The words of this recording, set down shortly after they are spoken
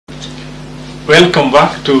Welcome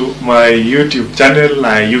back to my YouTube channel,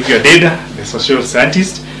 Yugia Data, the social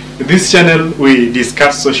scientist. In this channel, we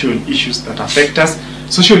discuss social issues that affect us,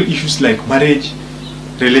 social issues like marriage,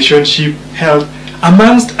 relationship, health,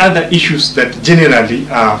 amongst other issues that generally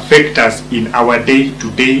affect us in our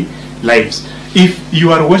day-to-day lives. If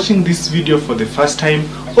you are watching this video for the first time,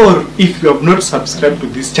 or if you have not subscribed to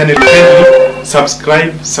this channel, kindly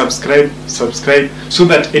subscribe, so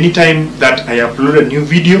that anytime that I upload a new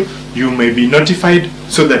video, you may be notified,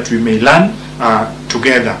 so that we may learn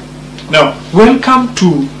together. Now, welcome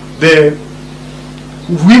to the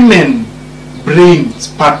women brains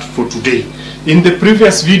part for today. In the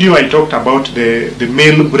previous video, I talked about the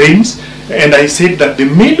male brains, and I said that the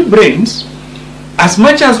male brains, as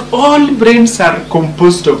much as all brains are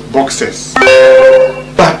composed of boxes,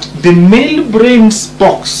 but the male brain's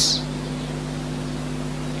box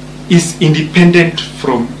is independent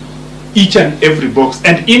from each and every box,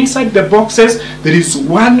 and inside the boxes there is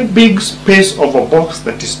one big space of a box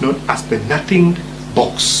that is known as the nothing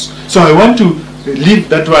box. So I want to leave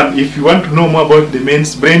that one. If you want to know more about the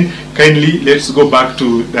man's brain, kindly let's go back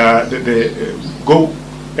to go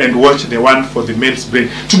and watch the one for the male's brain.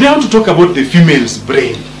 Today I want to talk about the female's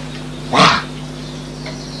brain. Wow,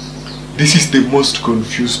 this is the most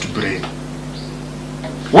confused brain.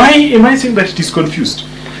 Why am I saying that it is confused?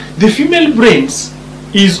 The female brains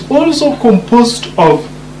is also composed of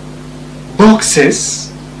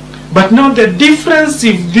boxes, but now the difference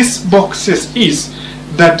in these boxes is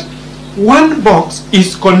that one box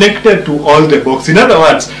is connected to all the boxes. In other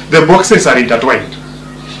words, the boxes are intertwined.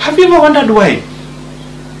 Have you ever wondered why?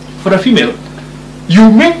 For a female,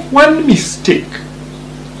 you make one mistake,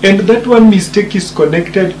 and that one mistake is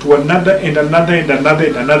connected to another and another and another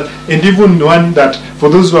and another, and even one that, for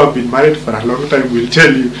those who have been married for a long time, will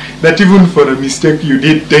tell you that even for a mistake you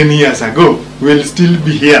did 10 years ago, will still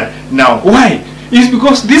be here now. Why? It's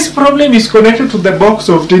because this problem is connected to the box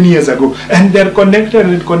of 10 years ago, and they're connected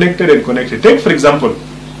and connected and connected. Take, for example,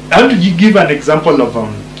 I want to give an example of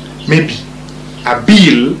maybe a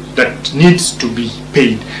bill that needs to be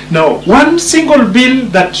paid. Now, one single bill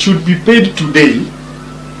that should be paid today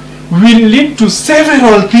will lead to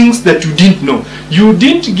several things that you didn't know. You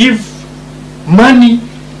didn't give money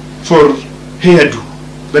for hairdo,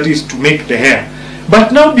 that is to make the hair.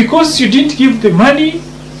 But now, because you didn't give the money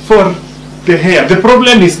for the hair, the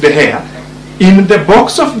problem is the hair. In the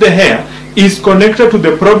box of the hair is connected to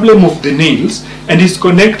the problem of the nails, and is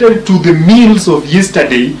connected to the meals of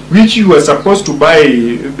yesterday, which you were supposed to buy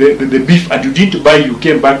the beef and you didn't buy, you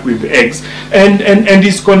came back with the eggs, and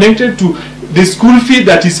is connected to the school fee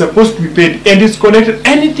that is supposed to be paid, and is connected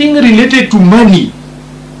anything related to money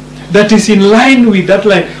that is in line with that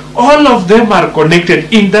line. All of them are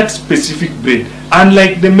connected in that specific brain.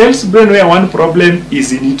 Unlike the male's brain, where one problem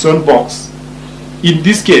is in its own box, in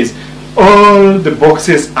this case all the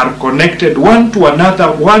boxes are connected one to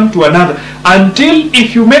another, until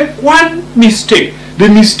if you make one mistake, the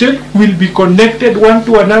mistake will be connected one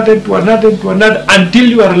to another, until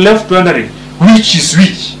you are left wondering which is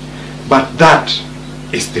which. But that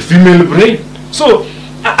is the female brain. So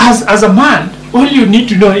as a man, all you need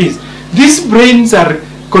to know is these brains are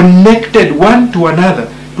connected one to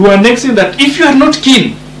another to an extent that if you are not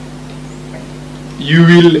keen, you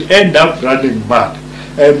will end up running mad,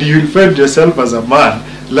 and you will find yourself as a man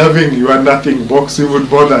loving your nothing box even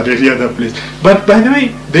more than any other place. But by the way,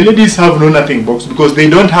 the ladies have no nothing box because they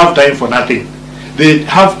don't have time for nothing. They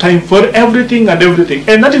have time for everything and everything,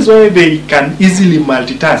 and that is why they can easily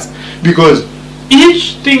multitask, because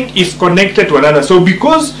each thing is connected to another. So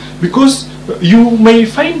because you may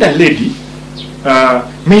find a lady,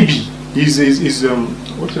 maybe is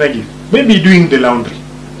what can I give? Maybe doing the laundry.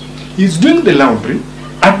 He's doing the laundry.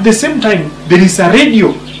 At the same time, there is a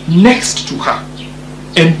radio next to her,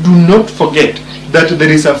 and do not forget that there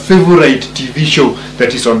is a favorite TV show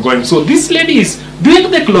that is ongoing. So this lady is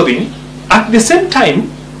doing the clothing, at the same time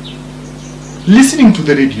listening to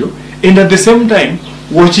the radio, and at the same time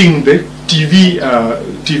watching the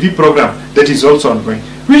TV program that is also ongoing,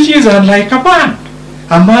 which is unlike a man.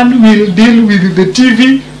 A man will deal with the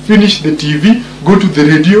TV, finish the TV, go to the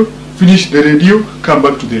radio, finish the radio, come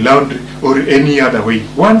back to the laundry, or any other way,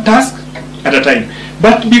 one task at a time.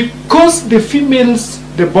 But because the females,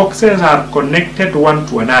 the boxes are connected one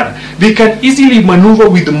to another, they can easily maneuver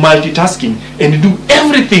with multitasking and do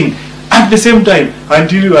everything at the same time,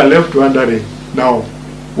 until you are left wondering, now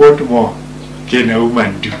what more can a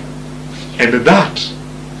woman do? And that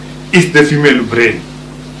is the female brain.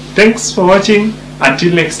 Thanks for watching.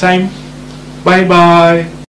 Until next time, bye bye.